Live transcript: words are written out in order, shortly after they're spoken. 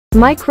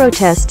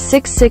Microtest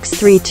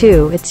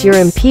 6632, it's your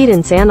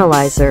impedance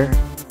analyzer.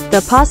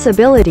 The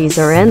possibilities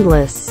are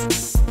endless.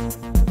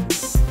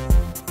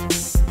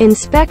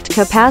 Inspect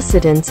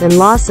capacitance and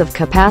loss of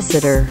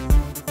capacitor.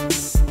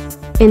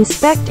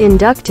 Inspect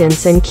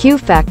inductance and Q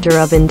factor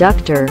of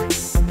inductor.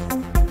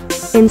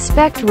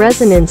 Inspect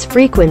resonance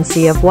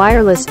frequency of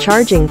wireless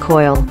charging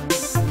coil.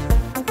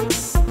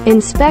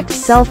 Inspect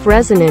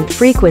self-resonant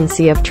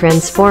frequency of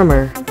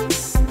transformer.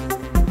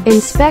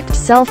 Inspect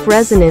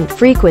self-resonant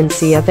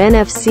frequency of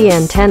NFC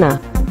antenna.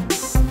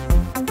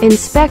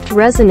 Inspect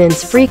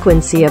resonance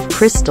frequency of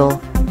crystal.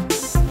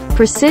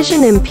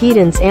 Precision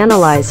impedance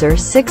analyzer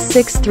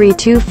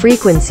 6632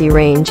 frequency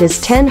range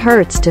is 10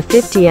 Hz to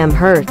 50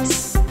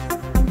 MHz.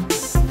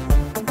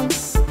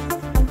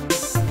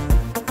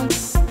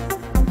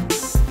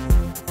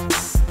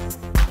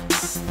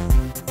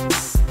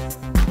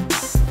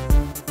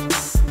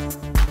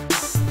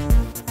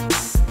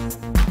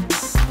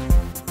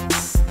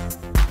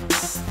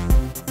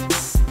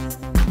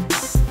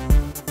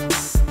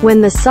 When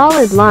the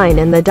solid line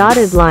and the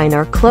dotted line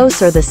are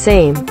close or the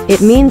same, it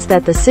means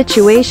that the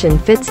situation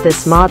fits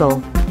this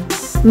model.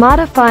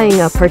 Modifying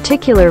a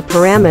particular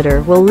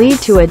parameter will lead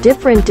to a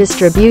different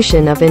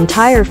distribution of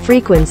entire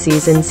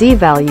frequencies and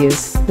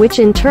z-values, which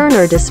in turn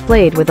are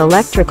displayed with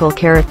electrical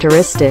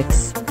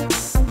characteristics.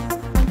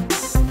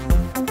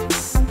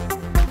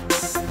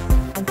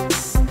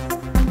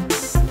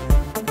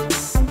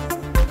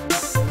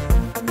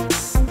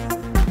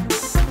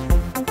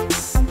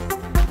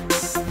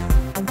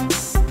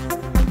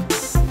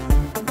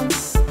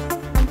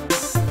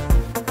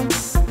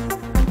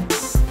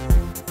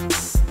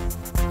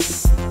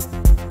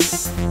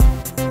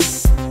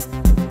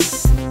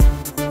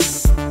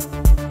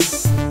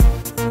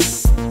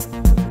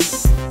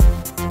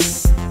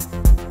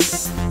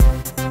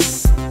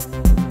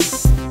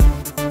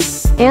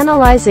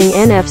 Analyzing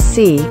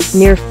NFC,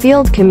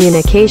 near-field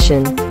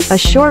communication, a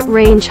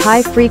short-range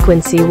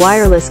high-frequency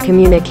wireless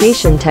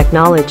communication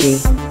technology.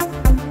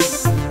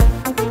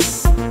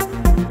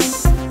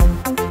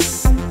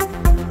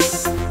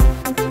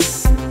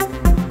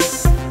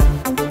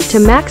 To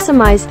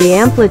maximize the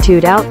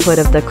amplitude output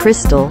of the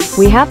crystal,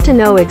 we have to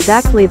know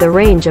exactly the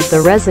range of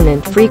the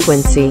resonant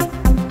frequency.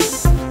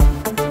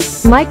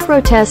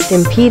 Microtest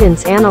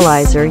impedance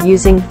analyzer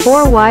using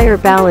 4-wire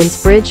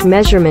balance bridge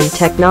measurement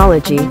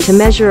technology to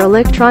measure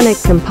electronic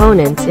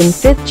components in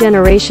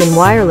 5th-generation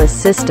wireless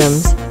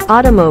systems,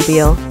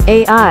 automobile,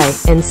 AI,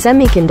 and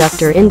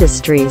semiconductor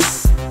industries.